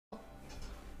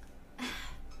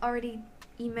already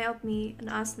emailed me and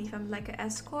asked me if I'm like an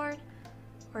escort,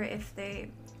 or if they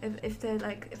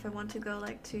like, if I want to go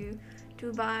like to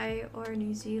Dubai or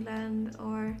New Zealand,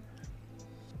 or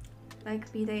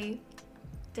like be they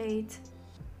date.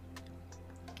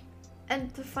 And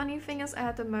the funny thing is, I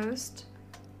had the most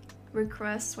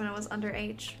requests when I was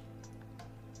underage.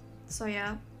 So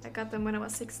yeah, I got them when I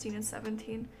was 16 and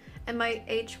 17. And my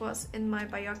age was in my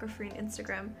biography on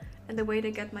Instagram. And the way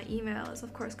they get my email is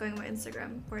of course going on my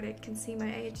Instagram, where they can see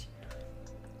my age.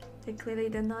 They clearly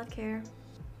did not care.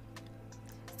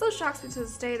 Still shocks me to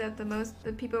this day that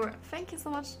the people were, thank you so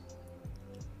much.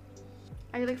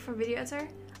 Are you looking for a video editor?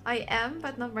 I am,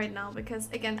 but not right now, because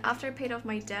again, after I paid off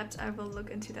my debt, I will look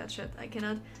into that shit. I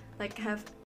cannot like have